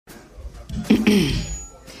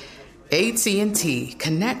AT&T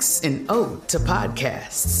connects an ode to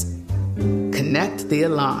podcasts. Connect the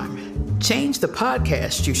alarm. Change the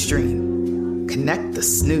podcast you stream. Connect the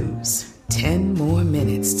snooze. 10 more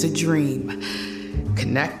minutes to dream.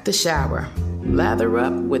 Connect the shower. Lather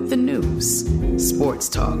up with the news. Sports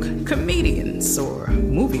talk, comedians, or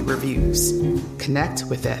movie reviews. Connect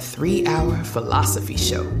with that 3-hour philosophy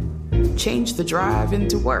show. Change the drive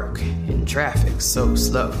into work in traffic so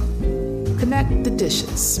slow. Connect the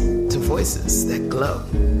dishes to voices that glow.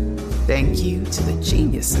 Thank you to the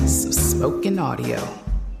geniuses of spoken audio.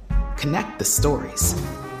 Connect the stories.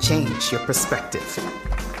 Change your perspective.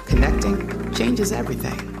 Connecting changes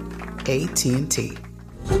everything. AT&T.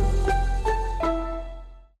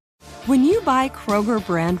 When you buy Kroger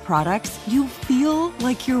brand products, you feel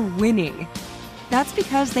like you're winning. That's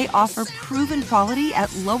because they offer proven quality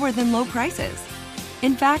at lower than low prices.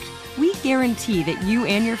 In fact, we guarantee that you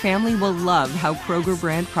and your family will love how Kroger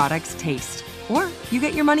brand products taste, or you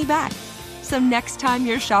get your money back. So next time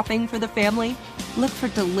you're shopping for the family, look for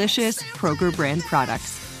delicious Kroger brand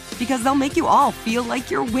products, because they'll make you all feel like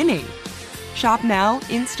you're winning. Shop now,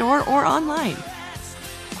 in-store, or online.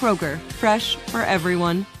 Kroger, fresh for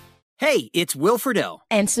everyone. Hey, it's Will Friedle.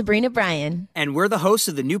 And Sabrina Bryan. And we're the hosts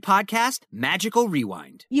of the new podcast, Magical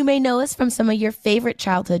Rewind. You may know us from some of your favorite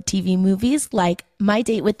childhood TV movies like My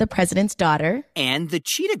Date with the President's Daughter and the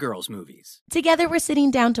Cheetah Girls movies. Together, we're sitting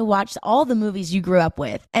down to watch all the movies you grew up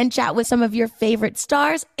with and chat with some of your favorite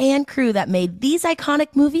stars and crew that made these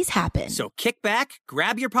iconic movies happen. So kick back,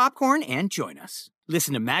 grab your popcorn, and join us.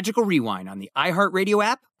 Listen to Magical Rewind on the iHeartRadio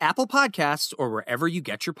app, Apple Podcasts, or wherever you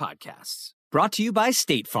get your podcasts. Brought to you by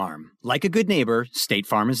State Farm. Like a good neighbor, State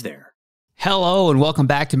Farm is there. Hello and welcome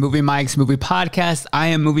back to Movie Mike's Movie Podcast. I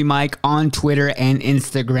am Movie Mike on Twitter and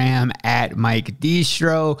Instagram at Mike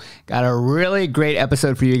Distro. Got a really great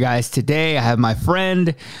episode for you guys today. I have my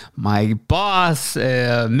friend, my boss,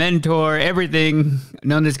 mentor, everything.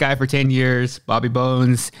 Known this guy for 10 years, Bobby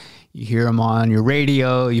Bones. You hear him on your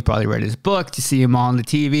radio. You probably read his book. You see him on the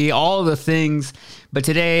TV, all the things. But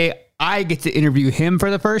today, I get to interview him for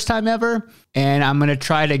the first time ever, and I'm going to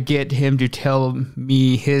try to get him to tell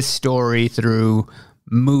me his story through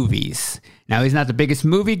movies. Now, he's not the biggest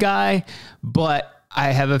movie guy, but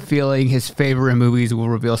I have a feeling his favorite movies will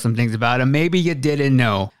reveal some things about him. Maybe you didn't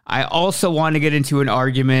know. I also want to get into an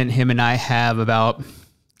argument him and I have about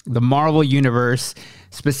the Marvel Universe,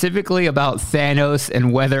 specifically about Thanos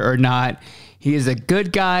and whether or not he is a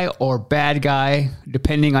good guy or bad guy,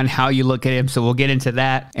 depending on how you look at him. So we'll get into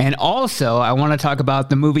that. And also, I want to talk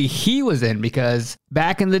about the movie he was in, because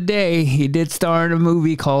back in the day, he did star in a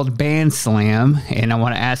movie called Band Slam. And I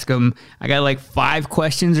want to ask him, I got like 5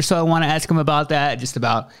 questions or so I want to ask him about that, just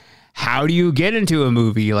about how do you get into a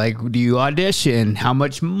movie? Like, do you audition? How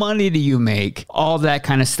much money do you make? All that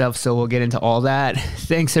kind of stuff. So we'll get into all that.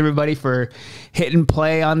 Thanks, everybody, for hitting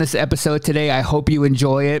play on this episode today. I hope you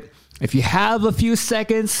enjoy it. If you have a few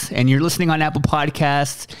seconds and you're listening on Apple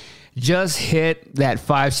Podcasts, just hit that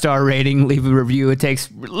 5-star rating, leave a review. It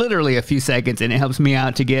takes literally a few seconds, and it helps me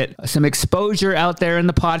out to get some exposure out there in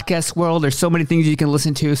the podcast world. There's so many things you can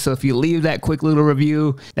listen to. So if you leave that quick little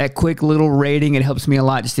review, that quick little rating, it helps me a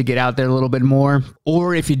lot just to get out there a little bit more.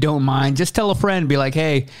 Or if you don't mind, just tell a friend, be like,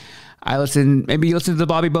 hey, maybe you listen to the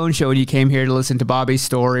Bobby Bones Show and you came here to listen to Bobby's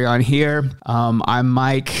story on here. I'm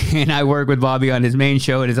Mike, and I work with Bobby on his main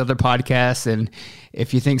show and his other podcasts. And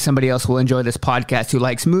if you think somebody else will enjoy this podcast who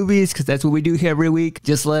likes movies, because that's what we do here every week,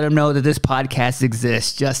 just let them know that this podcast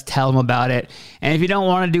exists. Just tell them about it. And if you don't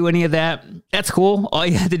want to do any of that, that's cool. All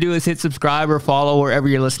you have to do is hit subscribe or follow wherever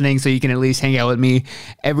you're listening, so you can at least hang out with me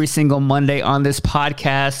every single Monday on this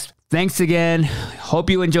podcast. Thanks again. Hope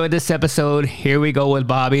you enjoyed this episode. Here we go with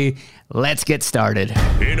Bobby. Let's get started.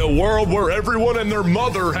 In a world where everyone and their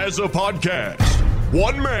mother has a podcast,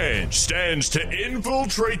 one man stands to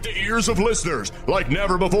infiltrate the ears of listeners like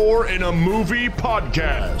never before in a movie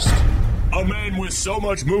podcast. A man with so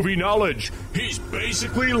much movie knowledge, he's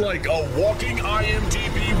basically like a walking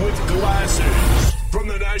IMDb with glasses. From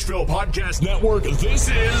the Nashville Podcast Network, this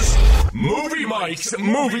is Movie Mike's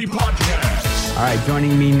Movie Podcast. All right,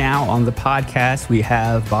 joining me now on the podcast, we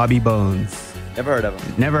have Bobby Bones. Never heard of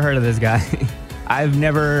him. Never heard of this guy. I've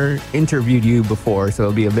never interviewed you before, so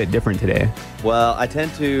it'll be a bit different today. Well, I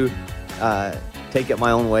tend to take it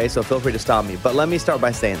my own way, so feel free to stop me. But let me start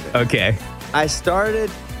by saying this. Okay. I started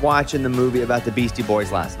watching the movie about the Beastie Boys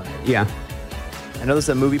last night. Yeah. I know this is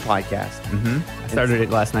a movie podcast. I started it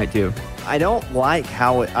last night too. I don't like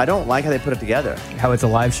how they put it together. How it's a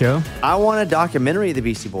live show? I want a documentary of the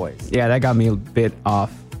Beastie Boys. Yeah, that got me a bit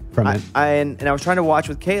off from it. And I was trying to watch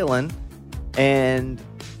with Caitlin, and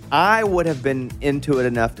I would have been into it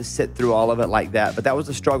enough to sit through all of it like that, but that was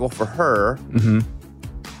a struggle for her.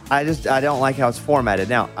 I don't like how it's formatted.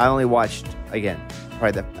 Now, I only watched, again,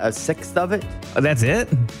 probably a sixth of it. Oh, that's it?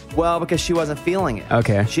 Well, because she wasn't feeling it.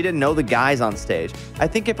 Okay. She didn't know the guys on stage. I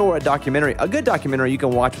think if it were a good documentary you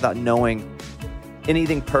can watch without knowing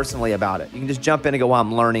anything personally about it. You can just jump in and go, well,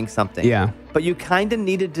 I'm learning something. Yeah. But you kind of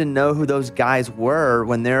needed to know who those guys were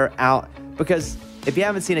when they're out. Because if you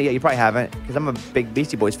haven't seen it yet, you probably haven't, because I'm a big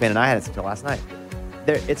Beastie Boys fan and I hadn't seen it until last night.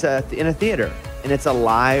 It's in a theater, and it's a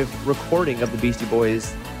live recording of the Beastie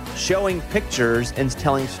Boys showing pictures and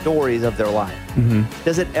telling stories of their life.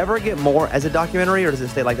 Does it ever get more as a documentary, or does it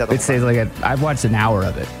stay like that the whole time? It stays like I've watched an hour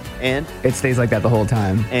of it. And? It stays like that the whole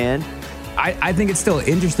time. And? I think it's still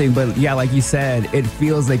interesting, but yeah, like you said, it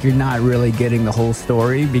feels like you're not really getting the whole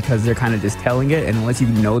story because they're kind of just telling it, and unless you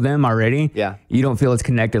know them already, you don't feel it's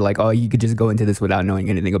connected. Like, oh, you could just go into this without knowing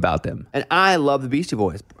anything about them. And I love the Beastie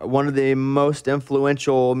Boys, one of the most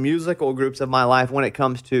influential musical groups of my life when it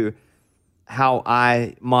comes to how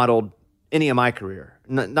I modeled any of my career,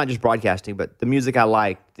 not just broadcasting, but the music I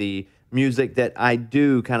liked, the music that I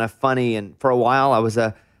do, kind of funny. And for a while, I was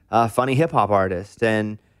a funny hip hop artist,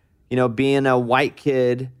 and being a white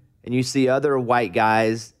kid and you see other white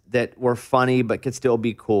guys that were funny but could still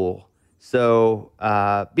be cool. So,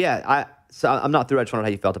 I'm not through. I just wondered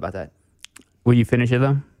how you felt about that. Will you finish it,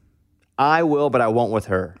 though? I will, but I won't with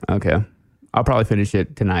her. Okay. I'll probably finish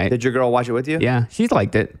it tonight. Did your girl watch it with you? Yeah, she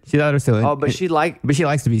liked it. She thought it was silly. Oh, but she likes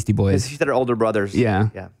the Beastie Boys. She said her older brothers. Yeah.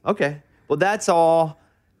 Yeah. Okay. Well, that's all.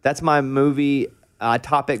 That's my movie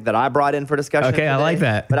topic that I brought in for discussion. Okay, today, I like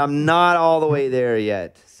that. But I'm not all the way there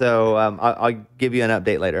yet. So I'll give you an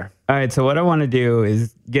update later. All right, so what I want to do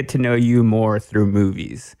is get to know you more through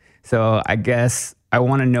movies. So I guess I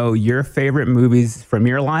want to know your favorite movies from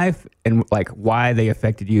your life and like why they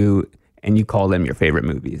affected you and you call them your favorite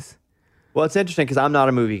movies. Well, it's interesting because I'm not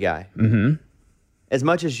a movie guy. As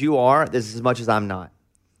much as you are, this is as much as I'm not.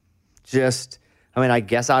 I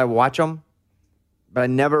guess I watch them, but I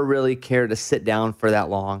never really care to sit down for that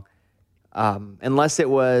long. Unless it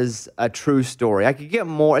was a true story. I could get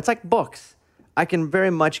more. It's like books. I can very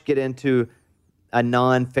much get into a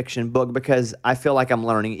nonfiction book because I feel like I'm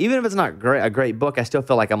learning. Even if it's not a great book, I still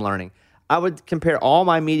feel like I'm learning. I would compare all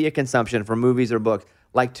my media consumption for movies or books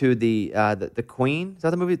like to the Queen. Is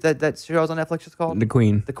that the movie that show's on Netflix is called? The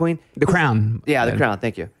Queen. The Queen? The Crown. Yeah, The Crown.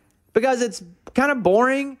 Thank you. Because it's kind of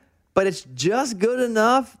boring, but it's just good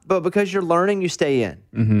enough. But because you're learning, you stay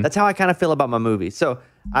in. That's how I kind of feel about my movies. So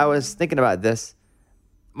I was thinking about this.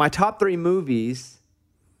 My top 3 movies,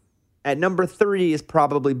 at number 3 is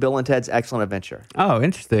probably Bill and Ted's Excellent Adventure. Oh,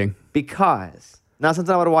 interesting. Because, not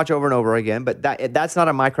something I would watch over and over again, but that's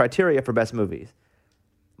not my criteria for best movies.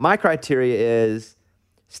 My criteria is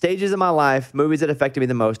stages of my life, movies that affected me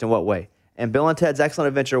the most, in what way. And Bill and Ted's Excellent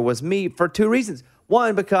Adventure was me for 2 reasons.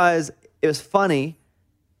 1, because it was funny,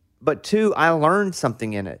 but 2, I learned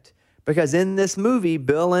something in it. Because in this movie,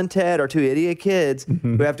 Bill and Ted are 2 idiot kids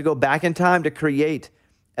who have to go back in time to create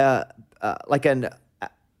like a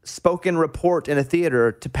spoken report in a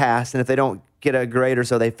theater to pass. And if they don't get a grade or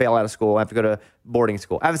so, they fail out of school. I have to go to boarding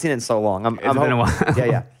school. I haven't seen it in so long. It's been a while.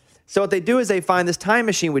 Yeah. So what they do is they find this time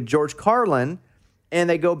machine with George Carlin, and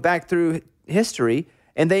they go back through history,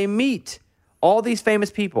 and they meet all these famous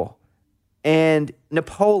people. And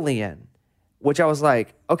Napoleon, which I was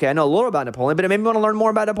like, okay, I know a little about Napoleon, but it made me want to learn more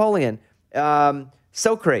about Napoleon.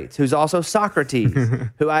 Socrates, who's also Socrates,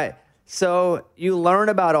 so you learn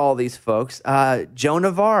about all these folks. Joan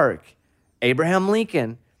of Arc, Abraham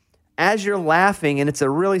Lincoln. As you're laughing, and it's a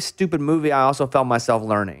really stupid movie, I also felt myself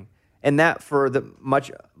learning. And that for much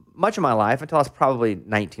of my life, until I was probably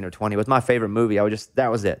 19 or 20, was my favorite movie.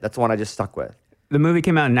 That was it. That's the one I just stuck with. The movie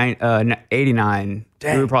came out in 89.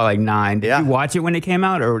 Dang. We were probably like 9. Did Yeah. you watch it when it came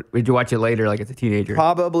out, or did you watch it later, like as a teenager?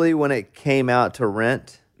 Probably when it came out to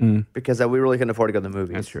rent, because we really couldn't afford to go to the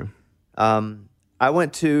movies. That's true. I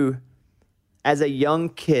went to, as a young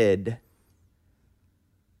kid,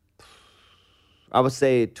 I would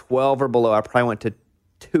say 12 or below, I probably went to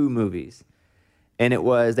 2 movies. And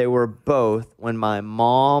they were both when my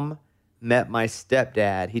mom met my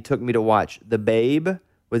stepdad. He took me to watch The Babe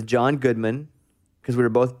with John Goodman, because we were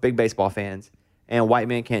both big baseball fans, and White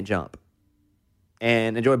Man Can't Jump.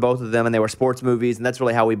 And enjoyed both of them, and they were sports movies, and that's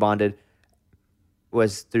really how we bonded,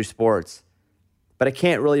 was through sports. But I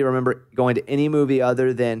can't really remember going to any movie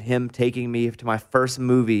other than him taking me to my first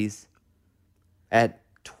movies at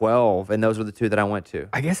 12, and those were the 2 that I went to.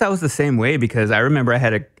 I guess I was the same way, because I remember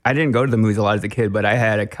I didn't go to the movies a lot as a kid, but I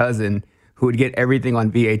had a cousin who would get everything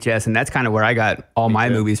on VHS, and that's kind of where I got all my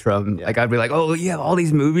movies from. Yeah. Like, I'd be like, oh, yeah, all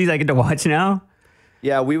these movies I get to watch now.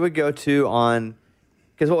 Yeah, we would go to on,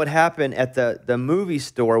 because what would happen at the movie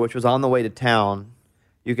store, which was on the way to town,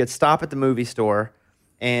 you could stop at the movie store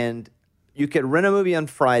and you could rent a movie on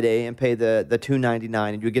Friday and pay the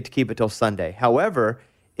 $2.99 and you would get to keep it till Sunday. However,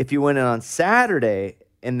 if you went in on Saturday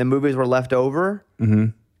and the movies were left over,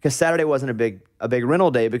 because Saturday wasn't a big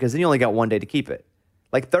rental day because then you only got one day to keep it.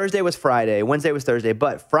 Like Thursday was Friday, Wednesday was Thursday,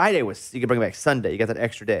 but Friday was, you could bring it back Sunday. You got that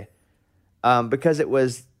extra day. Because it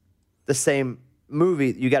was the same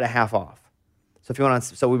movie, you got a half off. So if you went on,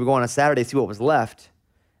 so we would go on a Saturday, see what was left,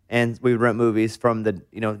 and we would rent movies from the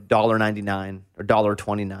 $1.99 or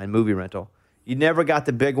 $1.29 movie rental. You never got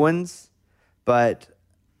the big ones, but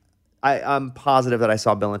I'm positive that I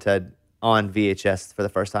saw Bill and Ted on VHS for the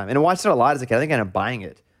first time, and I watched it a lot as a kid. I think I ended up buying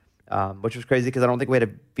it, which was crazy because I don't think we had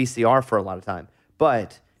a VCR for a lot of time.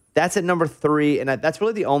 But that's at number 3, and that's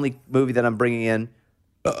really the only movie that I'm bringing in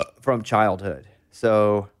from childhood.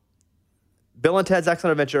 So Bill and Ted's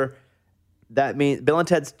Excellent Adventure, that means Bill and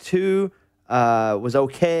Ted's 2 was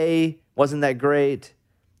okay, wasn't that great.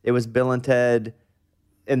 It was Bill and Ted,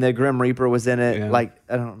 and the Grim Reaper was in it. Yeah. Like,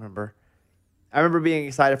 I don't remember. I remember being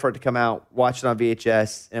excited for it to come out, watch it on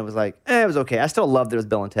VHS, and it was like, it was okay. I still loved it as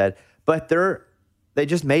Bill and Ted, but they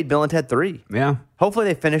just made Bill and Ted 3. Yeah. Hopefully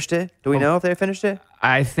they finished it. Do we know if they finished it?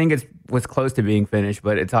 I think it was close to being finished,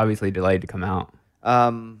 but it's obviously delayed to come out.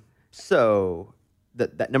 So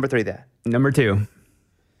that number 3 there. Number 2.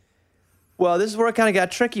 Well, this is where it kind of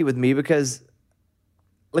got tricky with me because,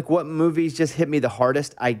 like, what movies just hit me the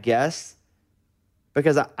hardest, I guess,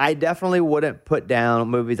 because I definitely wouldn't put down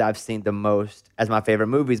movies I've seen the most as my favorite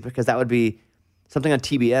movies because that would be something on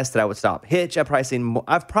TBS that I would stop. Hitch, I've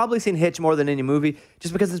probably seen Hitch more than any movie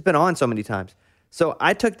just because it's been on so many times. So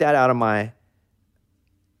I took that out of my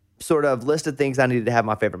sort of list of things I needed to have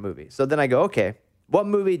my favorite movie. So then I go, okay, what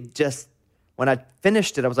movie just, when I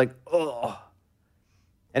finished it, I was like, oh.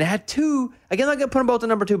 And it had 2. Again, I'm going to put them both at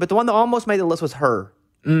number 2, but the one that almost made the list was Her.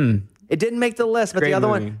 It didn't make the list, but Great the other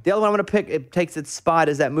movie. one I'm going to pick, it takes its spot,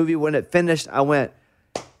 is that movie when it finished, I went,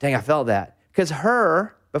 dang, I felt that. Because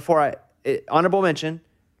Her, honorable mention,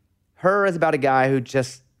 Her is about a guy who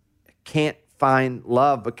just can't find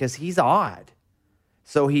love because he's odd.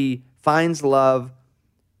 So he finds love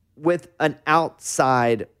with an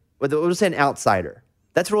outsider.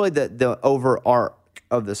 That's really the over arc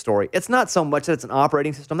of the story. It's not so much that it's an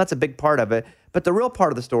operating system. That's a big part of it. But the real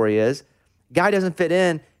part of the story is, guy doesn't fit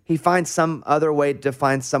in. He finds some other way to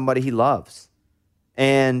find somebody he loves.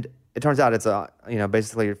 And it turns out it's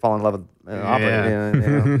basically you fall in love with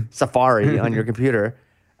operating Safari on your computer.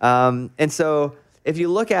 And so if you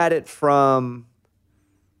look at it from,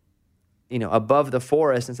 above the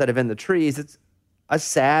forest instead of in the trees, it's a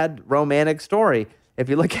sad romantic story. If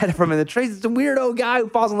you look at it from in the trees, it's a weirdo guy who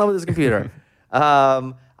falls in love with his computer.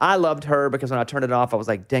 I loved Her because when I turned it off, I was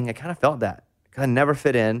like, dang, I kind of felt that. I never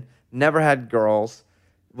fit in, never had girls,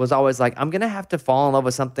 was always like, I'm going to have to fall in love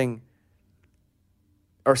with something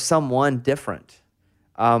or someone different.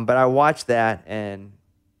 But I watched that, and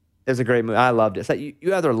it was a great movie. I loved it. So you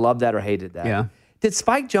either loved that or hated that. Yeah. Did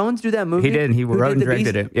Spike Jonze do that movie? He did. He wrote and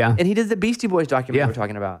directed it. Yeah. And he did the Beastie Boys documentary we're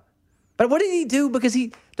talking about. But what did he do? Because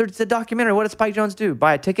there's a documentary. What did Spike Jonze do?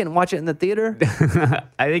 Buy a ticket and watch it in the theater?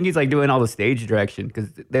 I think he's like doing all the stage direction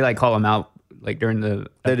because they like call him out like during the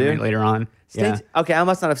later on. Yeah. Okay, I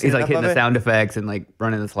must not have seen He's like enough hitting of the it. sound effects and like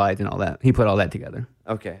running the slides and all that. He put all that together.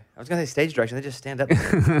 Okay. I was going to say stage direction. They just stand up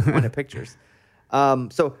and point at pictures.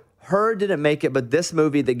 So Her didn't make it, but this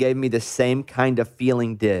movie that gave me the same kind of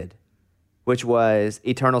feeling did, which was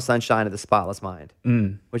Eternal Sunshine of the Spotless Mind,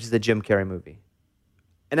 which is the Jim Carrey movie.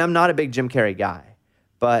 And I'm not a big Jim Carrey guy,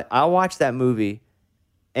 but I watched that movie,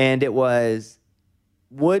 and it was,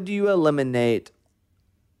 would you eliminate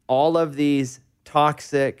all of these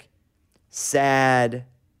toxic, sad,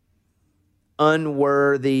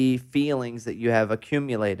 unworthy feelings that you have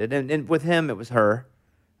accumulated? And with him, it was Her,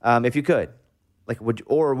 if you could.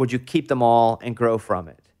 Would you keep them all and grow from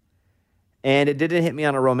it? And it didn't hit me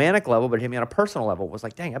on a romantic level, but it hit me on a personal level. It was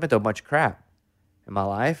like, dang, I've been through a bunch of crap in my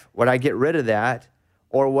life. Would I get rid of that?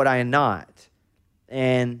 Or would I not?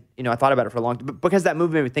 And, I thought about it for a long time. Because that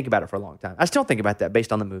movie made me think about it for a long time. I still think about that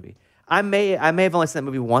based on the movie. I may have only seen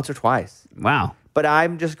that movie once or twice. Wow. But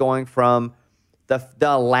I'm just going from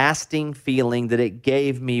the lasting feeling that it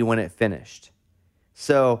gave me when it finished.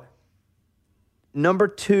 So, number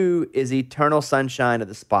 2 is Eternal Sunshine of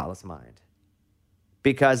the Spotless Mind.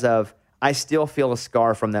 Because I still feel a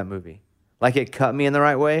scar from that movie. Like it cut me in the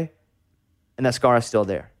right way, and that scar is still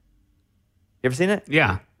there. You ever seen it?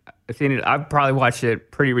 Yeah. I've seen it. I've probably watched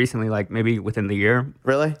it pretty recently, like maybe within the year.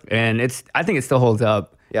 Really? And I think it still holds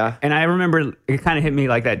up. Yeah. And I remember it kind of hit me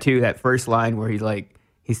like that too, that first line where he's like,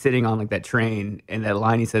 he's sitting on like that train, and that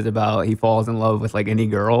line he says about he falls in love with like any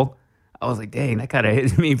girl. I was like, dang, that kind of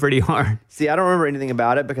hit me pretty hard. See, I don't remember anything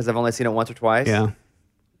about it because I've only seen it once or twice. Yeah.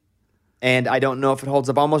 And I don't know if it holds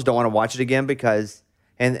up. I almost don't want to watch it again because,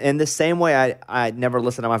 and in the same way I never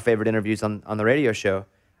listen to my favorite interviews on the radio show,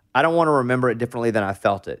 I don't want to remember it differently than I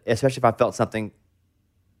felt it, especially if I felt something,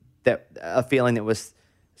 a feeling that was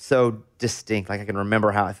so distinct, like I can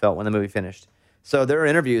remember how I felt when the movie finished. So there are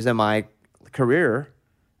interviews in my career,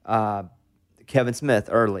 Kevin Smith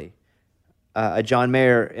early, a John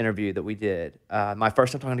Mayer interview that we did, my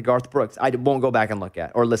first time talking to Garth Brooks, I won't go back and look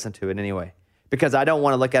at or listen to it anyway, because I don't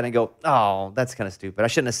want to look at it and go, oh, that's kind of stupid. I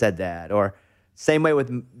shouldn't have said that. Or same way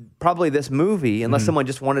with probably this movie, unless someone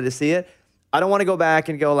just wanted to see it. I don't want to go back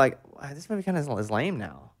and go like, this movie kind of is lame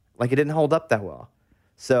now. Like it didn't hold up that well.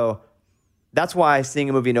 So that's why seeing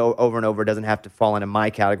a movie over and over doesn't have to fall into my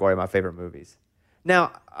category of my favorite movies.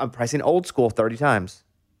 Now, I'm probably seen Old School 30 times,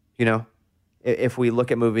 you know? If we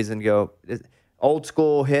look at movies and go, Old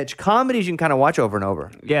School, Hitch, comedies you can kind of watch over and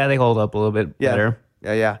over. Yeah, they hold up a little bit better.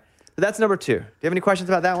 Yeah. But that's number 2. Do you have any questions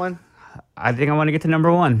about that one? I think I want to get to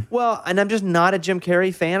number 1. Well, and I'm just not a Jim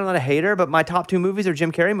Carrey fan. I'm not a hater, but my top 2 movies are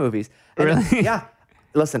Jim Carrey movies. And Really? Yeah.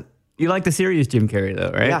 Listen. You like the series Jim Carrey,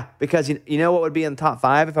 though, right? Yeah, because you know what would be in the top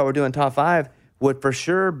 5 if I were doing top 5 would for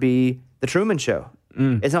sure be The Truman Show.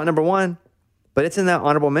 It's not number 1, but it's in that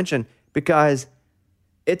honorable mention because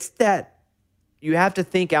it's that you have to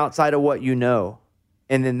think outside of what you know.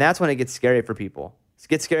 And then that's when it gets scary for people. It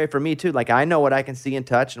gets scary for me too. Like I know what I can see and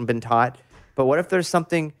touch and been taught, but what if there's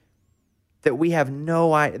something that we have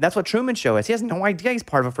no idea? That's what Truman Show is. He has no idea he's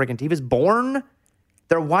part of a freaking team. He was born.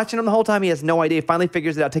 They're watching him the whole time. He has no idea. He finally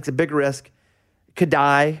figures it out, takes a big risk, could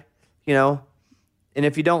die, you know? And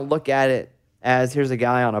if you don't look at it as here's a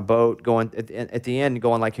guy on a boat going at the end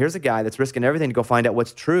going like, here's a guy that's risking everything to go find out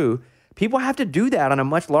what's true. People have to do that on a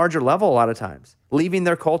much larger level a lot of times, leaving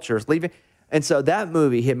their cultures, and so that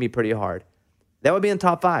movie hit me pretty hard. That would be in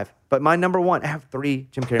top 5. But my number 1, I have 3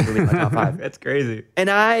 Jim Carrey movies in my top 5. That's crazy. And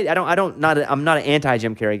I'm not an anti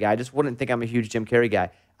Jim Carrey guy. I just wouldn't think I'm a huge Jim Carrey guy.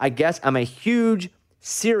 I guess I'm a huge,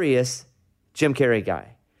 serious Jim Carrey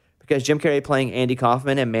guy because Jim Carrey playing Andy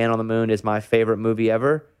Kaufman in Man on the Moon is my favorite movie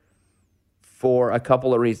ever for a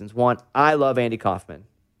couple of reasons. One, I love Andy Kaufman.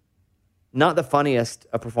 Not the funniest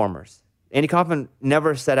of performers. Andy Kaufman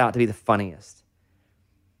never set out to be the funniest.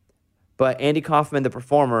 But Andy Kaufman, the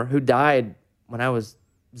performer, who died when I was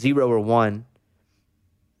 0 or 1,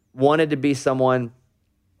 wanted to be someone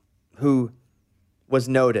who was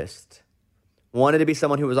noticed, wanted to be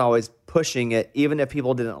someone who was always pushing it, even if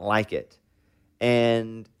people didn't like it.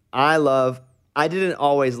 And I didn't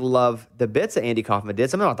always love the bits that Andy Kaufman did.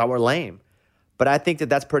 Some of them I thought were lame. But I think that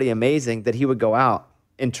that's pretty amazing that he would go out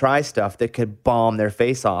and try stuff that could bomb their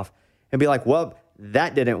face off and be like, well,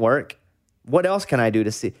 that didn't work. What else can I do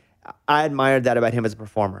to see? I admired that about him as a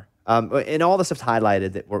performer. And all the stuff's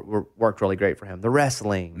highlighted that worked really great for him. The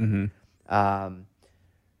wrestling,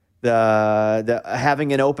 the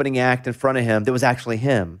having an opening act in front of him that was actually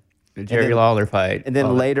him. The Jerry Lawler fight. And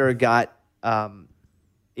then later got,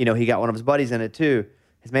 he got one of his buddies in it too,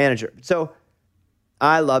 his manager. So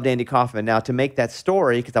I loved Andy Kaufman. Now, to make that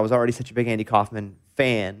story, because I was already such a big Andy Kaufman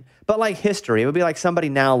fan, but like history, it would be like somebody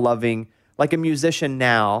now loving, like a musician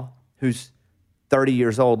now who's 30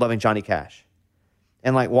 years old loving Johnny Cash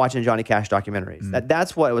and like watching Johnny Cash documentaries.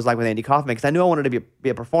 That's what it was like with Andy Kaufman because I knew I wanted to be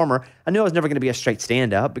a performer. I knew I was never going to be a straight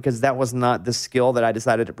stand-up because that was not the skill that I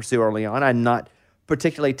decided to pursue early on. I'm not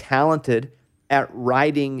particularly talented at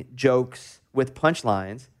writing jokes with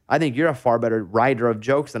punchlines. I think you're a far better writer of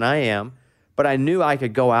jokes than I am, but I knew I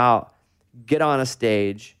could go out, get on a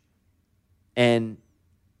stage, and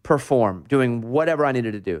perform, doing whatever I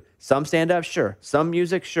needed to do. Some stand-up, sure. Some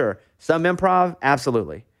music, sure. Some improv,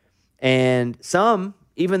 absolutely. And some,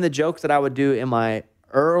 even the jokes that I would do in my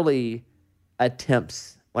early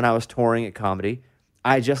attempts when I was touring at comedy,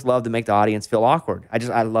 I just love to make the audience feel awkward.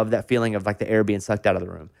 I love that feeling of like the air being sucked out of the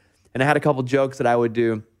room. And I had a couple jokes that I would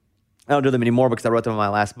do. I don't do them anymore because I wrote them in my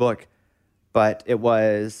last book. But it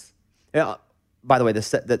was, by the way, the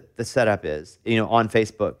setup is, on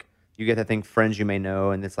Facebook, you get that thing, Friends You May Know,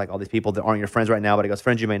 and it's like all these people that aren't your friends right now, but it goes,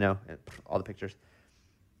 Friends You May Know, and all the pictures.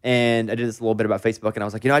 And I did this a little bit about Facebook, and I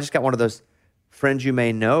was like, I just got one of those Friends You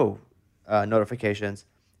May Know notifications,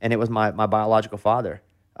 and it was my biological father.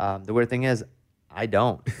 The weird thing is, I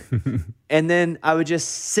don't. And then I would just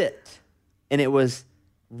sit, and it was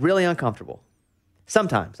really uncomfortable.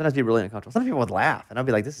 Sometimes it'd be really uncomfortable. Some people would laugh, and I'd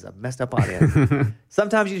be like, this is a messed up audience.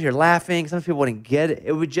 Sometimes you'd hear laughing. Some people wouldn't get it.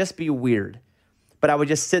 It would just be weird. But I would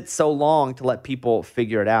just sit so long to let people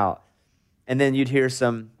figure it out. And then you'd hear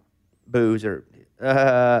some boos or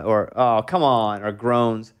or oh, come on, or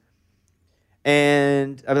groans.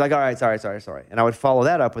 And I'd be like, all right, sorry. And I would follow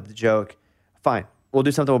that up with the joke, fine, we'll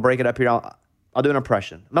do something, we'll break it up here. I'll do an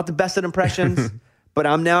impression. I'm not the best at impressions, but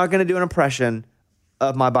I'm now going to do an impression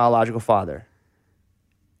of my biological father.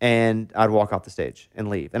 And I'd walk off the stage and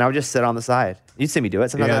leave. And I would just sit on the side. You'd see me do it.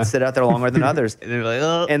 Sometimes I'd sit out there longer than others. And they're like,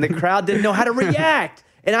 oh. And the crowd didn't know how to react.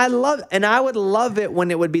 And I would love it when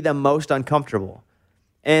it would be the most uncomfortable.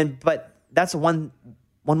 But that's one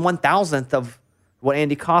 1,000th of what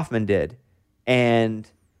Andy Kaufman did. And,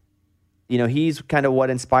 he's kind of what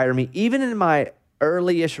inspired me. Even in my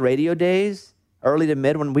early-ish radio days, early to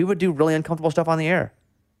mid, when we would do really uncomfortable stuff on the air.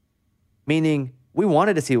 Meaning, we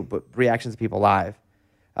wanted to see reactions of people live.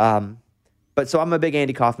 But so I'm a big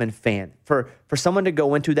Andy Kaufman fan. For someone to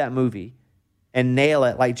go into that movie and nail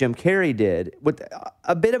it like Jim Carrey did with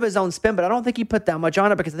a bit of his own spin, but I don't think he put that much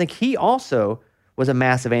on it because I think he also was a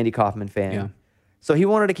massive Andy Kaufman fan. Yeah. So he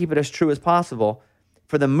wanted to keep it as true as possible.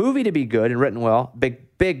 For the movie to be good and written well,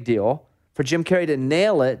 big deal. For Jim Carrey to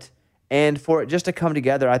nail it and for it just to come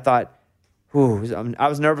together, I thought, I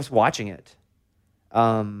was nervous watching it.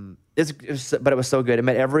 But it was so good. It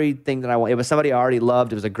met everything that I wanted. It was somebody I already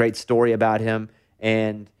loved. It was a great story about him,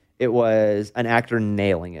 and it was an actor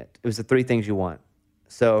nailing it. It was the three things you want.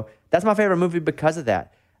 So that's my favorite movie because of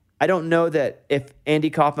that. I don't know that if Andy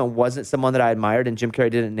Kaufman wasn't someone that I admired and Jim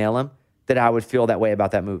Carrey didn't nail him, that I would feel that way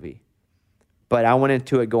about that movie. But I went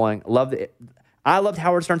into it going, I loved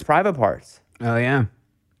Howard Stern's Private Parts. Oh, yeah.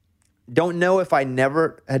 Don't know if I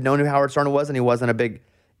never had known who Howard Stern was and he wasn't a big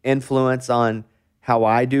influence on how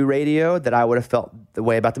I do radio, that I would have felt the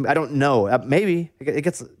way about them. I don't know. Maybe. It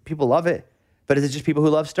gets, people love it. But is it just people who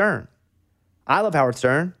love Stern? I love Howard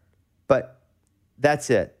Stern, but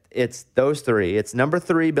that's it. It's those three. It's number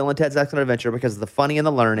 3, Bill and Ted's Excellent Adventure, because of the funny and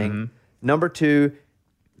the learning. Mm-hmm. Number 2,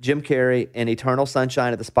 Jim Carrey and Eternal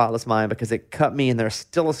Sunshine of the Spotless Mind, because it cut me and there's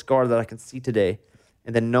still a scar that I can see today.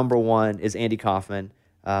 And then number 1 is Andy Kaufman,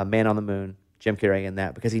 Man on the Moon, Jim Carrey in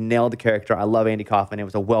that, because he nailed the character. I love Andy Kaufman. It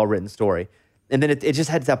was a well-written story. And then it just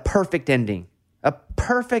had a perfect ending. A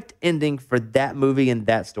perfect ending for that movie and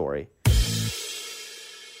that story.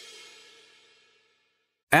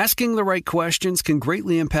 Asking the right questions can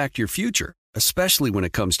greatly impact your future, especially when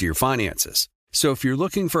it comes to your finances. So if you're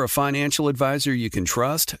looking for a financial advisor you can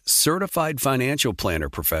trust, certified financial planner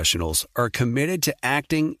professionals are committed to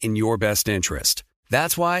acting in your best interest.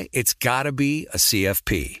 That's why it's got to be a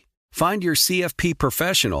CFP. Find your CFP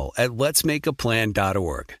professional at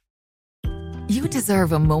letsmakeaplan.org. You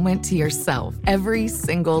deserve a moment to yourself every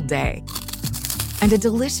single day. And a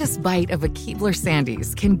delicious bite of a Keebler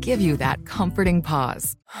Sandies can give you that comforting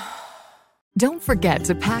pause. Don't forget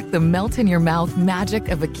to pack the melt-in-your-mouth magic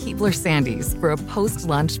of a Keebler Sandies for a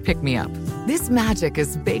post-lunch pick-me-up. This magic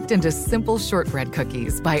is baked into simple shortbread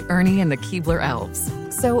cookies by Ernie and the Keebler Elves.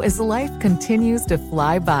 So as life continues to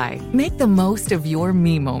fly by, make the most of your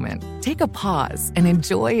me moment. Take a pause and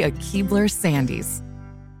enjoy a Keebler Sandies.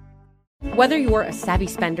 Whether you're a savvy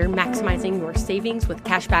spender maximizing your savings with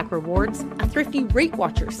cashback rewards, a thrifty rate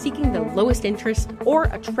watcher seeking the lowest interest, or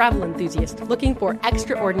a travel enthusiast looking for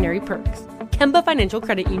extraordinary perks, Kemba Financial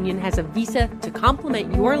Credit Union has a visa to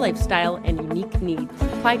complement your lifestyle and unique needs.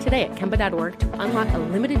 Apply today at Kemba.org to unlock a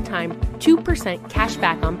limited time 2% cash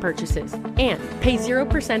back on purchases and pay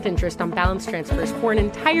 0% interest on balance transfers for an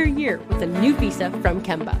entire year with a new visa from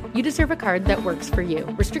Kemba. You deserve a card that works for you.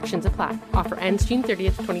 Restrictions apply. Offer ends June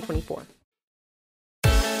 30th, 2024.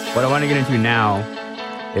 What I want to get into now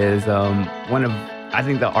is one of, I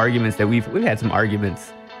think, the arguments that we've had some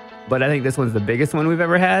arguments, but I think this one's the biggest one we've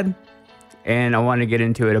ever had. And I want to get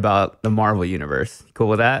into it about the Marvel Universe. Cool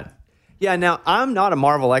with that? Yeah, now, I'm not a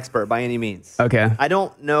Marvel expert by any means. Okay. I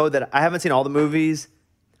don't know that, I haven't seen all the movies.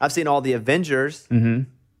 I've seen all the Avengers. Mm-hmm.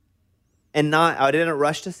 And I didn't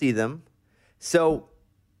rush to see them. So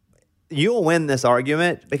you'll win this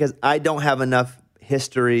argument because I don't have enough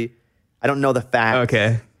history. I don't know the facts.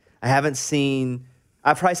 Okay. I've probably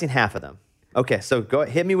seen half of them. Okay, so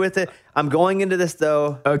hit me with it. I'm going into this,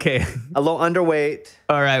 though. Okay. A little underweight.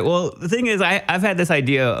 All right. Well, the thing is, I've had this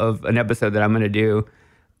idea of an episode that I'm going to do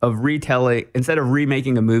of retelling. Instead of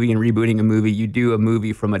remaking a movie and rebooting a movie, you do a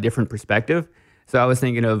movie from a different perspective. So I was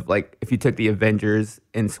thinking of, like, if you took the Avengers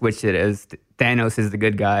and switched it as Thanos is the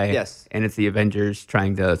good guy. Yes. And it's the Avengers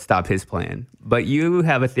trying to stop his plan. But you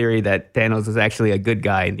have a theory that Thanos is actually a good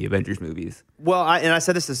guy in the Avengers movies. Well, I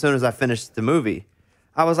said this as soon as I finished the movie.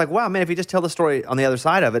 I was like, wow, man, if you just tell the story on the other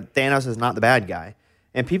side of it, Thanos is not the bad guy.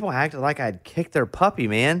 And people acted like I'd kicked their puppy,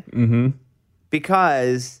 man. Mm-hmm.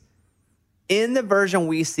 Because in the version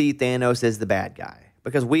we see, Thanos is the bad guy.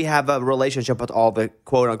 Because we have a relationship with all the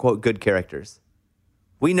quote-unquote good characters.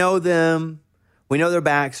 We know them. We know their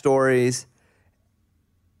backstories.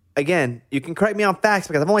 Again, you can correct me on facts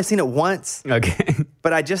because I've only seen it once. Okay.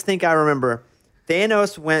 But I just think I remember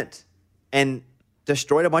Thanos went and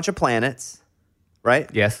destroyed a bunch of planets, right?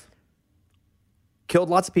 Yes. Killed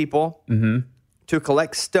lots of people to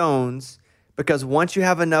collect stones, because once you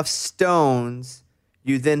have enough stones,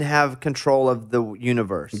 you then have control of the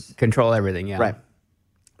universe. Control everything, yeah. Right.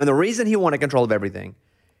 And the reason he wanted control of everything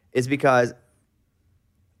is because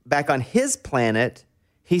back on his planet,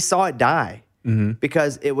 he saw it die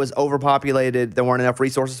because it was overpopulated. There weren't enough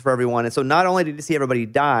resources for everyone. And so not only did he see everybody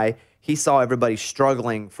die, he saw everybody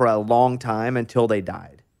struggling for a long time until they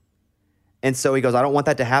died. And so he goes, I don't want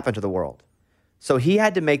that to happen to the world. So he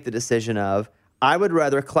had to make the decision of, I would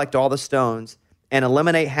rather collect all the stones and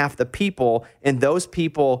eliminate half the people, and those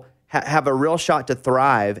people have a real shot to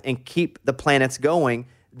thrive and keep the planets going,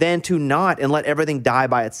 than to not and let everything die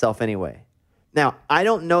by itself anyway. Now, I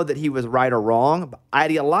don't know that he was right or wrong, but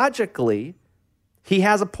ideologically, he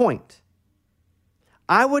has a point.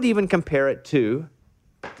 I would even compare it to,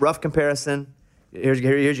 rough comparison, here's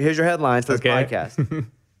your headlines for this podcast.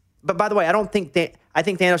 But by the way, I think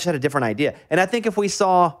Thanos had a different idea. And I think if we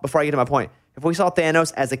saw, before I get to my point, if we saw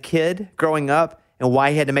Thanos as a kid growing up and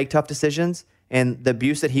why he had to make tough decisions and the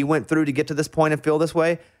abuse that he went through to get to this point and feel this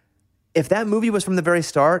way, if that movie was from the very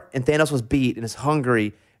start and Thanos was beat and is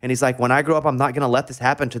hungry and he's like, when I grow up, I'm not going to let this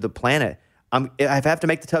happen to the planet. If I have to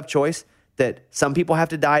make the tough choice that some people have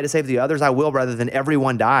to die to save the others, I will, rather than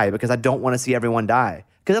everyone die, because I don't want to see everyone die.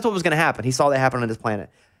 Because that's what was going to happen. He saw that happen on his planet.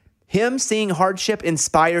 Him seeing hardship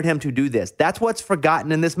inspired him to do this. That's what's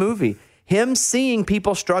forgotten in this movie. Him seeing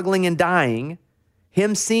people struggling and dying,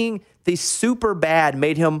 him seeing the super bad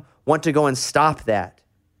made him want to go and stop that.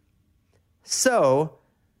 So,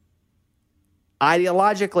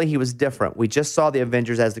 ideologically, he was different. We just saw the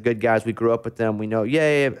Avengers as the good guys. We grew up with them. We know, how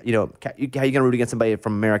you going to root against somebody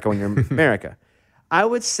from America when you're in America? I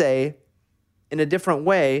would say, in a different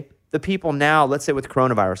way, the people now, let's say with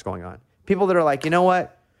coronavirus going on, people that are like, you know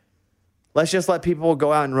what? Let's just let people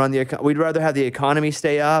go out and run the economy. We'd rather have the economy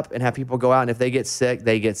stay up and have people go out, and if they get sick,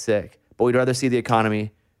 they get sick. But we'd rather see the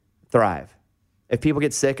economy thrive. If people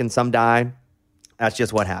get sick and some die, that's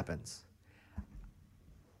just what happens.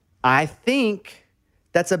 I think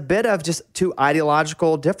that's a bit of just two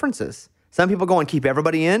ideological differences. Some people go and keep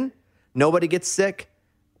everybody in. Nobody gets sick.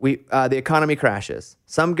 The economy crashes.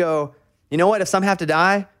 Some go, you know what? If some have to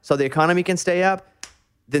die so the economy can stay up,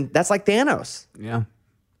 then that's like Thanos. Yeah.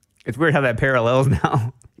 It's weird how that parallels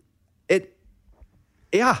now.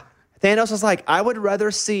 Yeah. Thanos is like, I would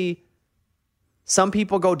rather see some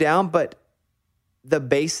people go down, but the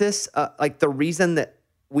basis, like the reason that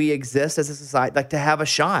we exist as a society, like to have a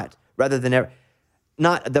shot rather than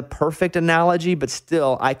not the perfect analogy, but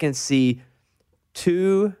still I can see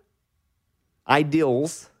two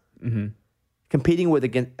ideals competing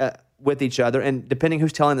with each other, and depending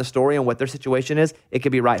who's telling the story and what their situation is, it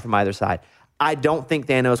could be right from either side. I don't think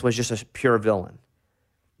Thanos was just a pure villain.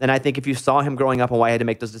 And I think if you saw him growing up and why he had to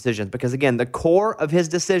make those decisions, because again, the core of his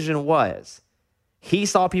decision was he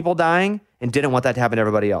saw people dying and didn't want that to happen to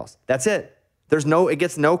everybody else. That's it. It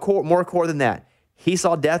gets no more core than that. He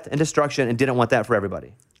saw death and destruction and didn't want that for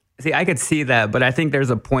everybody. See, I could see that, but I think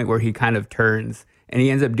there's a point where he kind of turns and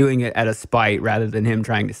he ends up doing it out of spite rather than him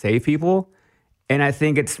trying to save people. And I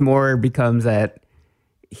think it's more becomes that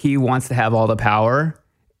he wants to have all the power,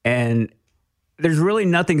 and there's really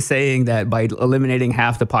nothing saying that by eliminating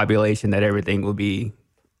half the population that everything will be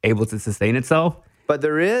able to sustain itself. But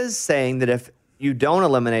there is saying that if you don't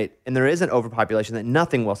eliminate and there is an overpopulation, that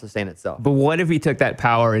nothing will sustain itself. But what if he took that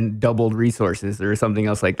power and doubled resources or something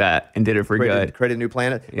else like that and did it for good? Created a new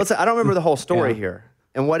planet? Yeah. Listen, I don't remember the whole story here.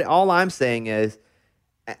 And all I'm saying is,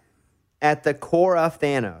 at the core of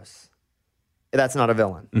Thanos, that's not a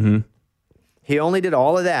villain. Mm-hmm. He only did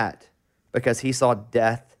all of that because he saw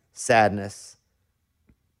death, sadness,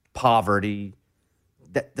 poverty.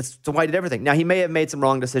 That's why he did everything. Now, he may have made some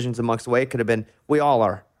wrong decisions amongst the way. It could have been, we all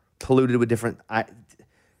are polluted with different,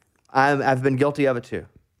 I've been guilty of it too.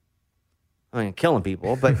 I mean, killing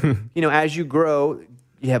people, but as you grow,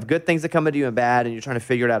 you have good things that come into you and bad, and you're trying to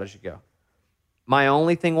figure it out as you go. My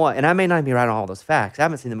only thing was, and I may not be right on all those facts, I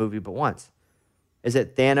haven't seen the movie but once, is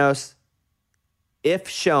that Thanos, if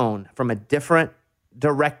shown from a different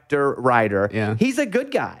director, writer, he's a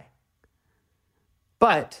good guy.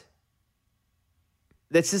 But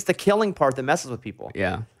that's just the killing part that messes with people.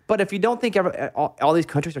 Yeah. But if you don't think all these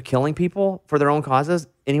countries are killing people for their own causes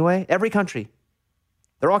anyway, every country,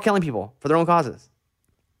 they're all killing people for their own causes.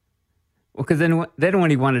 Well, because then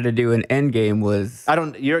what he wanted to do in Endgame was...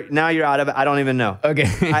 You're out of it. I don't even know. Okay.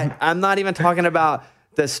 I'm not even talking about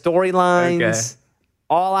the storylines. Okay.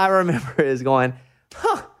 All I remember is going,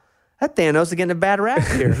 that Thanos is getting a bad rap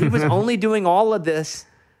here. He was only doing all of this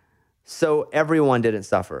so everyone didn't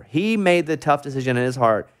suffer. He made the tough decision in his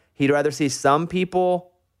heart. He'd rather see some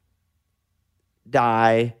people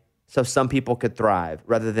die so some people could thrive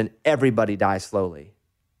rather than everybody die slowly.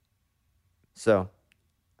 So,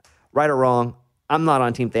 right or wrong, I'm not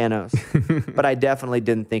on Team Thanos, but I definitely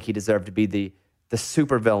didn't think he deserved to be the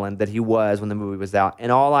supervillain that he was when the movie was out.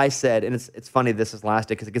 And all I said, and it's funny this is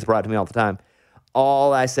lasted because it gets brought to me all the time.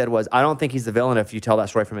 All I said was, I don't think he's the villain if you tell that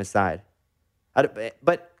story from his side.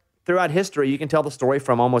 But throughout history, you can tell the story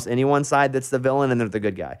from almost anyone's side that's the villain and they're the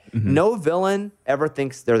good guy. Mm-hmm. No villain ever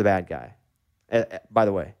thinks they're the bad guy, by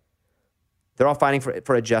the way. They're all fighting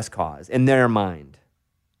for a just cause in their mind.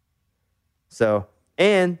 So,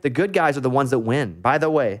 and the good guys are the ones that win. By the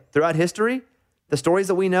way, throughout history, the stories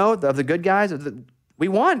that we know of the good guys, we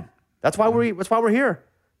won. That's why we're here.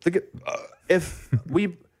 I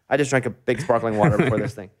just drank a big sparkling water before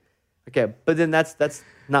this thing. Okay, but then that's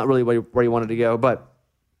not really where you wanted to go. But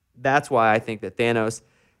that's why I think that Thanos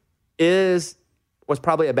was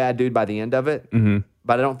probably a bad dude by the end of it. Mm-hmm.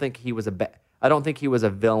 But I don't think he was a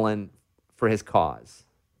villain for his cause.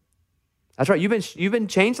 That's right. You've been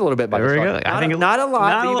changed a little bit by this. Very good. I think not a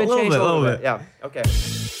lot, but you've been changed a little bit. Yeah. Okay.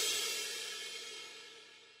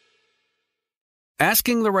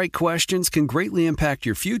 Asking the right questions can greatly impact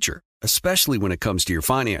your future, especially when it comes to your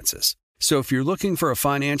finances. So if you're looking for a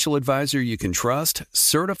financial advisor you can trust,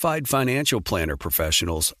 certified financial planner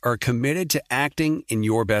professionals are committed to acting in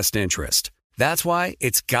your best interest. That's why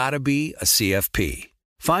it's got to be a CFP.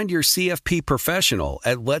 Find your CFP professional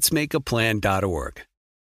at letsmakeaplan.org.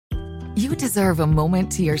 You deserve a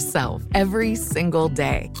moment to yourself every single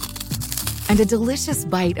day. And a delicious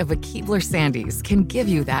bite of a Keebler Sandies can give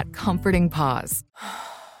you that comforting pause.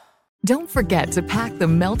 Don't forget to pack the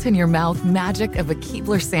melt-in-your-mouth magic of a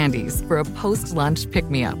Keebler Sandies for a post-lunch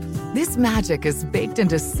pick-me-up. This magic is baked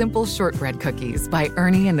into simple shortbread cookies by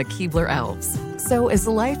Ernie and the Keebler Elves. So as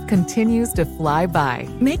life continues to fly by,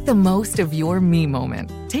 make the most of your me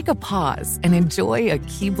moment. Take a pause and enjoy a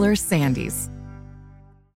Keebler Sandies.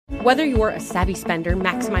 Whether you're a savvy spender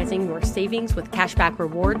maximizing your savings with cashback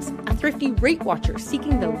rewards, a thrifty rate watcher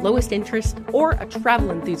seeking the lowest interest, or a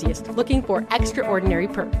travel enthusiast looking for extraordinary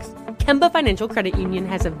perks, Kemba Financial Credit Union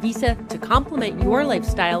has a visa to complement your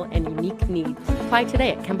lifestyle and unique needs. Apply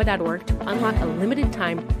today at Kemba.org to unlock a limited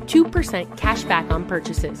time 2% cash back on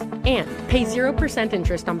purchases and pay 0%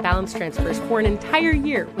 interest on balance transfers for an entire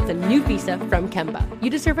year with a new visa from Kemba. You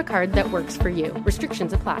deserve a card that works for you.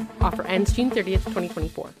 Restrictions apply. Offer ends June 30th,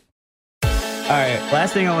 2024. All right,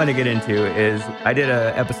 last thing I want to get into is I did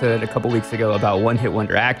an episode a couple weeks ago about one-hit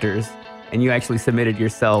wonder actors, and you actually submitted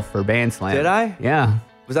yourself for Bandslam. Did I? Yeah.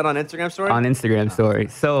 Was that on Instagram Story? On Instagram Story.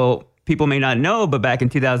 So people may not know, but back in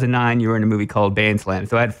 2009, you were in a movie called Bandslam.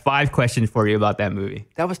 So I had 5 questions for you about that movie.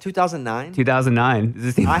 That was 2009? 2009. Does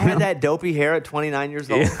this seem I had that dopey hair at 29 years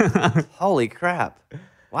old. Yeah. Holy crap.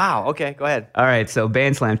 Wow. Okay, go ahead. All right, so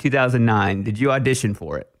Bandslam 2009. Did you audition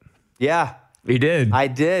for it? Yeah. You did? I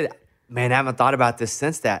did. Man, I haven't thought about this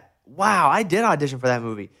since that. Wow, I did audition for that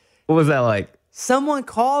movie. What was that like? Someone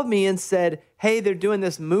called me and said, hey, they're doing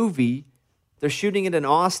this movie. They're shooting it in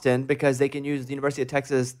Austin because they can use the University of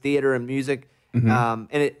Texas Theater and Music. Mm-hmm.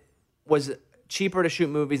 And it was cheaper to shoot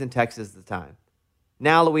movies in Texas at the time.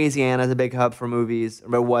 Now Louisiana is a big hub for movies,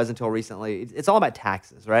 or it was until recently. It's all about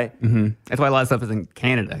taxes, right? Mm-hmm. That's why a lot of stuff is in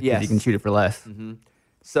Canada, because yes. You can shoot it for less. Mm-hmm.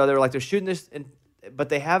 So they were like, they're shooting this, but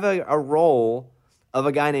they have a role of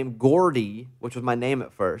a guy named Gordy, which was my name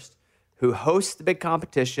at first, who hosts the big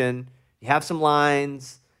competition. You have some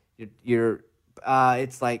lines.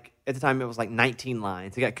 It's like, at the time, it was like 19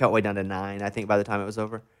 lines. It got cut way down to 9, I think, by the time it was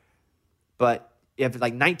over. But you have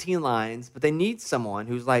like 19 lines, but they need someone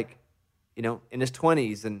who's like, in his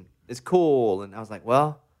 20s and is cool. And I was like,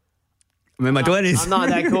 well, I'm in my 20s. I'm not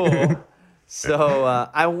that cool. So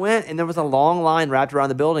I went, and there was a long line wrapped around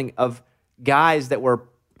the building of guys that were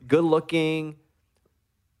good looking,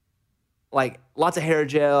 like lots of hair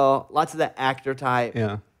gel, lots of the actor type.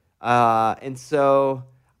 Yeah. And so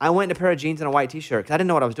I went in a pair of jeans and a white t-shirt because I didn't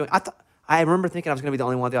know what I was doing. I remember thinking I was going to be the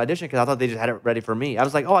only one at the audition because I thought they just had it ready for me. I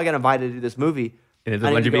was like, oh, I got invited to do this movie. And it's a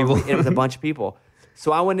bunch of people. It was a bunch of people.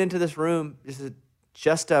 So I went into this room. This is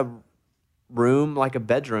just a room, like a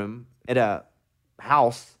bedroom at a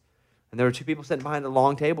house. And there were 2 people sitting behind a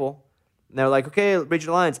long table. And they were like, okay, read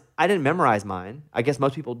your lines. I didn't memorize mine. I guess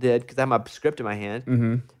most people did because I had my script in my hand.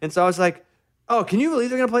 Mm-hmm. And so I was like, oh, can you believe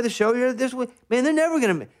they're going to play the show here this way? Man, they're never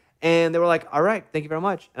going to. And they were like, all right, thank you very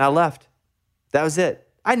much. And I left. That was it.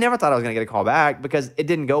 I never thought I was going to get a call back because it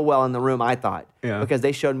didn't go well in the room, I thought. Yeah. Because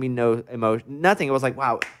they showed me no emotion, nothing. It was like,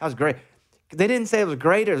 wow, that was great. They didn't say it was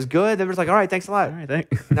great, it was good. They were just like, all right, thanks a lot. All right,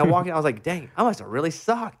 thanks. And I walked in, I was like, dang, I must have really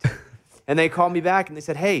sucked. And they called me back and they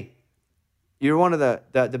said, hey, you're one of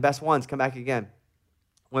the best ones. Come back again.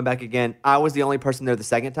 Went back again. I was the only person there the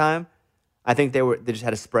second time. I think they just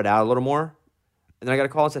had to spread out a little more. And then I got a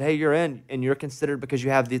call and said, hey, you're in, and you're considered because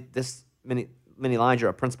you have this many lines.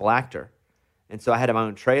 You're a principal actor. And so I had my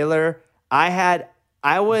own trailer. I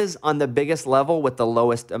was on the biggest level with the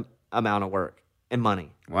lowest amount of work and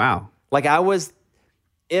money. Wow. Like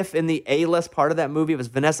if in the A-list part of that movie, it was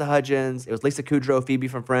Vanessa Hudgens, it was Lisa Kudrow, Phoebe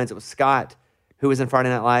from Friends, it was Scott, who was in Friday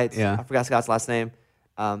Night Lights. Yeah. I forgot Scott's last name.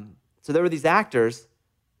 So there were these actors,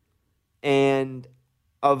 and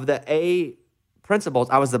of the A principals,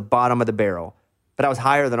 I was the bottom of the barrel, but I was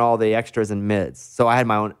higher than all the extras and mids. So I had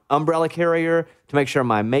my own umbrella carrier to make sure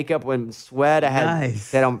my makeup wouldn't sweat. I had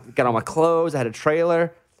got all my clothes. I had a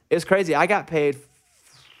trailer. It was crazy. I got paid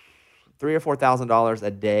 $3,000 or $4,000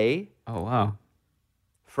 a day. Oh, wow.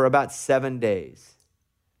 For about 7 days.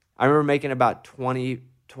 I remember making about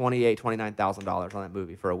 $29,000 on that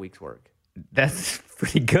movie for a week's work. That's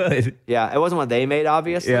pretty good. Yeah, it wasn't what they made,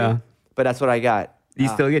 obviously. Yeah. But that's what I got. Do you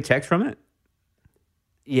still get checks from it?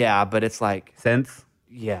 Yeah, but it's like... Cents?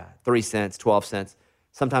 Yeah, 3 cents, 12 cents.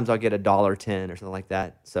 Sometimes I'll get $1.10 or something like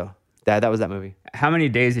that. So that was that movie. How many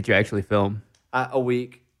days did you actually film? A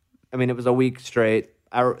week. I mean, it was a week straight.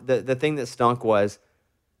 The thing that stunk was,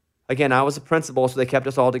 again, I was a principal, so they kept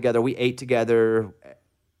us all together. We ate together.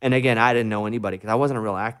 And again, I didn't know anybody because I wasn't a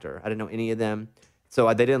real actor. I didn't know any of them. So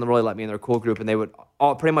they didn't really let me in their cool group. And they would,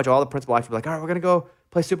 pretty much all the principal actors were like, all right, we're going to go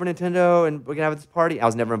play Super Nintendo and we're going to have this party. I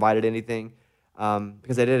was never invited to anything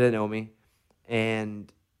because they didn't know me.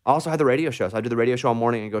 And I also had the radio show. So I'd do the radio show all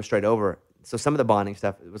morning and go straight over. So some of the bonding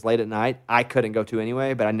stuff, it was late at night. I couldn't go to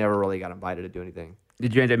anyway, but I never really got invited to do anything.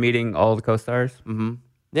 Did you end up meeting all the co-stars? Mm-hmm.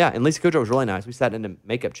 Yeah, and Lisa Kudrow was really nice. We sat in a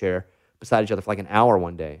makeup chair beside each other for like an hour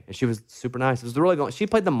one day, and she was super nice. It was really she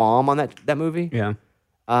played the mom on that movie. Yeah.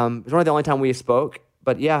 It was one of the only time we spoke,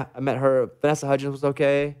 but yeah, I met her. Vanessa Hudgens was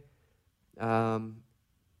okay. The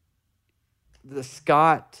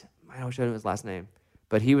Scott, I wish I knew his last name,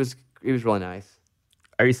 but he was really nice.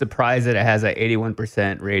 Are you surprised that it has an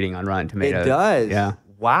 81% rating on Rotten Tomatoes? It does. Yeah.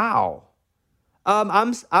 Wow.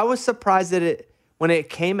 I was surprised that when it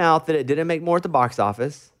came out that it didn't make more at the box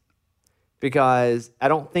office because I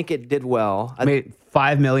don't think it did well. It made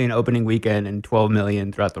 $5 million opening weekend and $12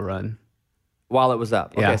 million throughout the run. While it was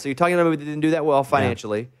up. Okay, Yeah. so you're talking about a movie that didn't do that well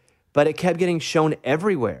financially, but it kept getting shown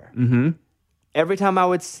everywhere. Mm-hmm. Every time I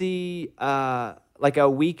would see like a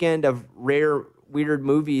weekend of rare, weird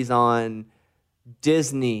movies on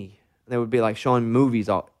Disney, they would be like showing movies.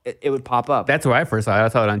 It would pop up. That's where I first saw it. I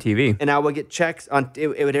saw it on TV. And I would get checks on.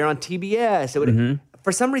 It would air on TBS. It would.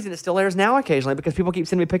 For some reason, it still airs now occasionally because people keep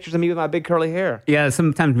sending me pictures of me with my big curly hair. Yeah,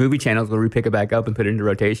 sometimes movie channels will repick it back up and put it into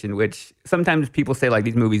rotation, which sometimes people say like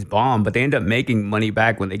these movies bomb, but they end up making money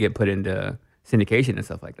back when they get put into syndication and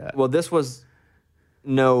stuff like that. Well, this was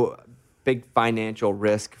no big financial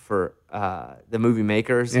risk for the movie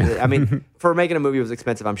makers. I mean, for making a movie, it was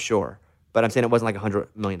expensive, I'm sure. But I'm saying it wasn't like $100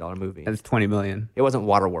 million movie. That's $20 million. It wasn't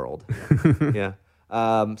Waterworld. Yeah.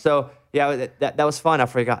 So, yeah, that was fun. I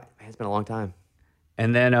forgot. Man, it's been a long time.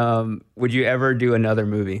 And then would you ever do another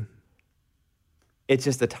movie? It's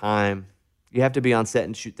just the time. You have to be on set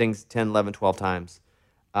and shoot things 10, 11, 12 times.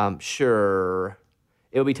 Sure.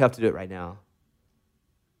 It would be tough to do it right now.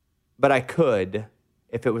 But I could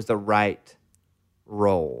if it was the right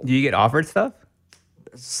role. Do you get offered stuff?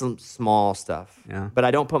 Some small stuff. Yeah. But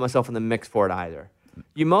I don't put myself in the mix for it either.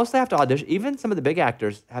 You mostly have to audition. Even some of the big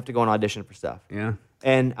actors have to go and audition for stuff. Yeah.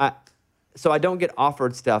 And so I don't get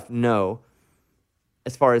offered stuff, no,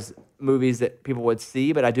 as far as movies that people would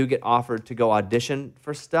see, but I do get offered to go audition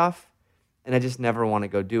for stuff, and I just never want to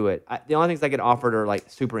go do it. The only things I get offered are like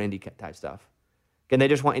super indie type stuff. And they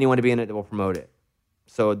just want anyone to be in it that will promote it.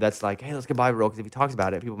 So that's like, hey, let's get Bobby Roll, because if he talks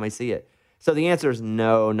about it, people may see it. So the answer is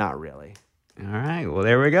no, not really. All right. Well,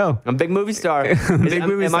 there we go. I'm a big movie star.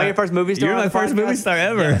 Am I your first movie star? You're my first movie podcast? star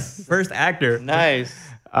ever. Yes. First actor. Nice.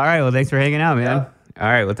 All right. Well, thanks for hanging out, man. Yep. All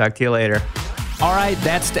right. We'll talk to you later. All right.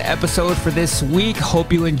 That's the episode for this week.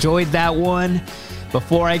 Hope you enjoyed that one.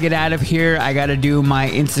 Before I get out of here, I got to do my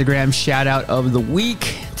Instagram shout out of the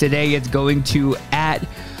week. Today it's going to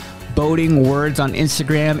 @BoatingWords on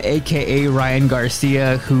Instagram, aka Ryan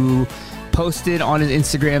Garcia, who posted on his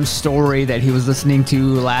Instagram story that he was listening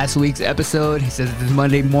to last week's episode. He says it's his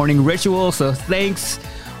Monday morning ritual. So thanks,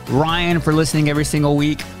 Ryan, for listening every single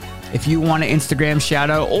week. If you want an Instagram shout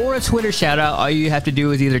out or a Twitter shout out, all you have to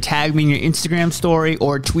do is either tag me in your Instagram story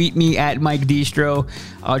or tweet me at Mike Distro.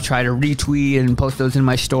 I'll try to retweet and post those in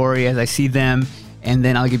my story as I see them, and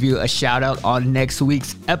then I'll give you a shout out on next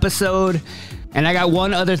week's episode. And I got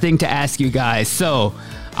one other thing to ask you guys. So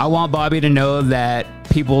I want Bobby to know that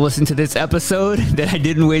people listen to this episode, that I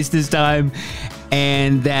didn't waste his time,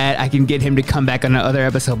 and that I can get him to come back on another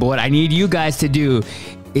episode. But what I need you guys to do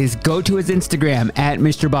is go to his Instagram at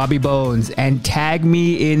Mr. Bobby Bones and tag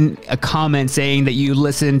me in a comment saying that you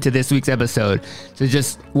listened to this week's episode. So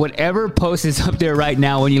just whatever post is up there right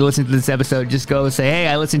now when you listen to this episode, just go say, hey,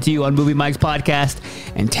 I listened to you on Movie Mike's podcast,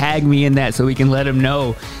 and tag me in that so we can let him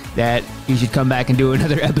know that you should come back and do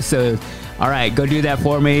another episode. All right, go do that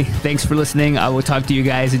for me. Thanks for listening. I will talk to you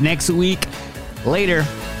guys next week. Later.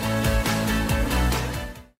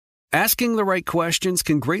 Asking the right questions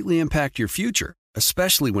can greatly impact your future,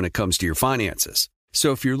 especially when it comes to your finances.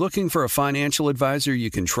 So if you're looking for a financial advisor you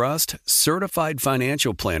can trust, certified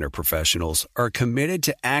financial planner professionals are committed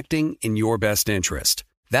to acting in your best interest.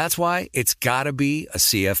 That's why it's got to be a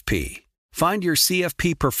CFP. Find your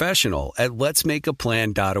CFP professional at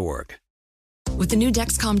letsmakeaplan.org. With the new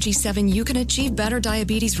Dexcom G7, you can achieve better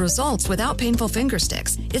diabetes results without painful finger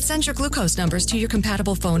sticks. It sends your glucose numbers to your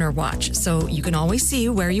compatible phone or watch, so you can always see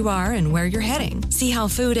where you are and where you're heading. See how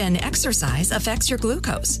food and exercise affects your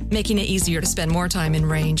glucose, making it easier to spend more time in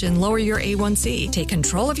range and lower your A1C. Take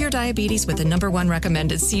control of your diabetes with the #1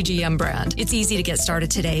 recommended CGM brand. It's easy to get started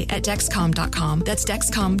today at Dexcom.com. That's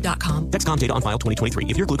Dexcom.com. Dexcom data on file 2023.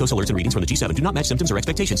 If your glucose alerts and readings from the G7 do not match symptoms or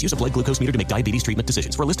expectations, use a blood glucose meter to make diabetes treatment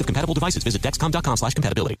decisions. For a list of compatible devices, visit Dexcom.com/compatibility.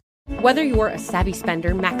 Whether you're a savvy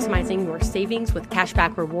spender maximizing your savings with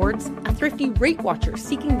cashback rewards, a thrifty rate watcher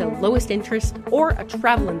seeking the lowest interest, or a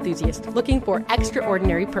travel enthusiast looking for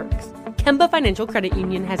extraordinary perks, Kemba Financial Credit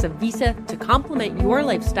Union has a visa to complement your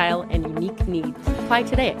lifestyle and unique needs. Apply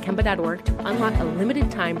today at Kemba.org to unlock a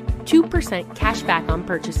limited-time 2% cash back on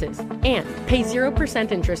purchases and pay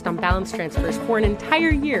 0% interest on balance transfers for an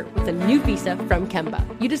entire year with a new visa from Kemba.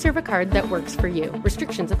 You deserve a card that works for you.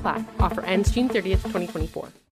 Restrictions apply. Offer ends June 30th, 2024.